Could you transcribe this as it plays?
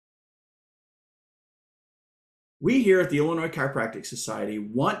We here at the Illinois Chiropractic Society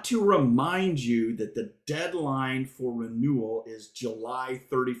want to remind you that the deadline for renewal is July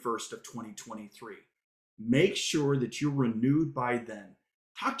 31st of 2023. Make sure that you're renewed by then.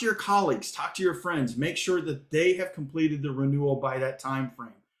 Talk to your colleagues, talk to your friends, make sure that they have completed the renewal by that time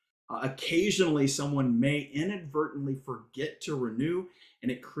frame. Occasionally, someone may inadvertently forget to renew,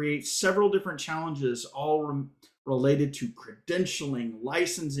 and it creates several different challenges, all related to credentialing,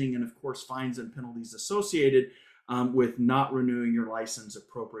 licensing, and of course, fines and penalties associated with not renewing your license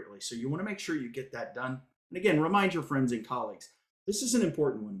appropriately. So you want to make sure you get that done. And again, remind your friends and colleagues. This is an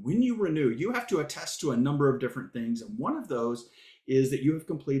important one. When you renew, you have to attest to a number of different things. And one of those is that you have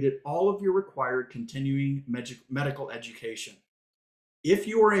completed all of your required continuing medical education. If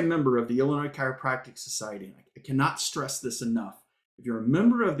you are a member of the Illinois Chiropractic Society, and I cannot stress this enough, if you're a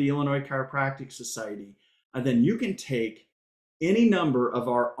member of the Illinois Chiropractic Society, then you can take any number of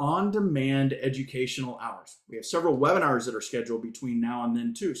our on-demand educational hours. We have several webinars that are scheduled between now and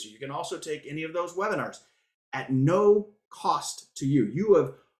then too, so you can also take any of those webinars at no cost to you. You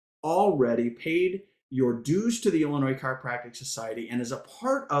have already paid your dues to the Illinois Chiropractic Society, and as a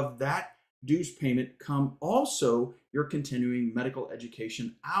part of that dues payment come also your continuing medical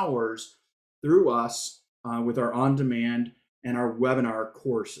education hours through us with our on-demand and our webinar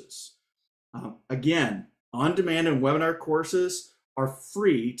courses. Again, on-demand and webinar courses are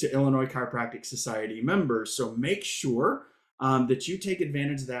free to Illinois Chiropractic Society members, so make sure that you take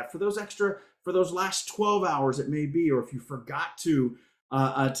advantage of that for those last 12 hours it may be, or if you forgot to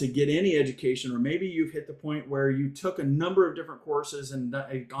get any education, or maybe you've hit the point where you took a number of different courses and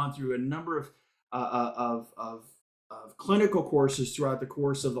gone through a number of clinical courses throughout the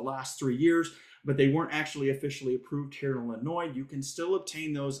course of the last 3 years, but they weren't actually officially approved here in Illinois. You can still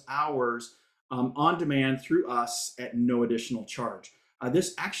obtain those hours on demand through us at no additional charge.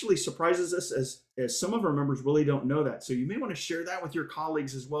 This actually surprises us as some of our members really don't know that. So you may want to share that with your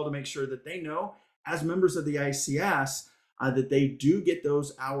colleagues as well to make sure that they know, as members of the ICS, that they do get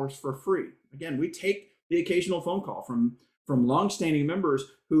those hours for free. Again, we take the occasional phone call from longstanding members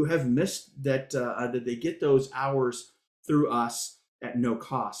who have missed that they get those hours through us at no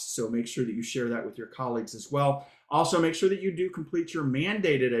cost. So make sure that you share that with your colleagues as well. Also, make sure that you do complete your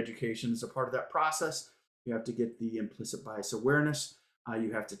mandated education as a part of that process. You have to get the implicit bias awareness.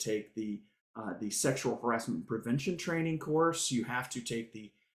 You have to take the sexual harassment prevention training course. You have to take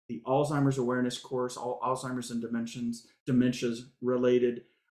the Alzheimer's awareness course, all Alzheimer's and dementias related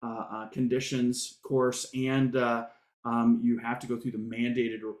conditions course, and you have to go through the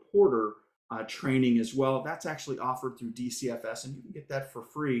mandated reporter training as well. That's actually offered through DCFS, and you can get that for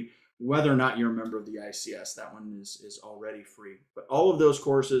free whether or not you're a member of the ICS. That one is already free. But all of those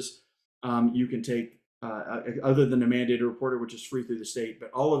courses you can take other than the mandated reporter, which is free through the state, but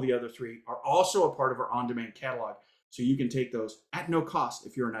all of the other three are also a part of our on-demand catalog. So you can take those at no cost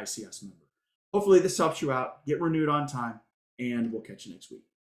if you're an ICS member. Hopefully this helps you out. Get renewed on time, and we'll catch you next week.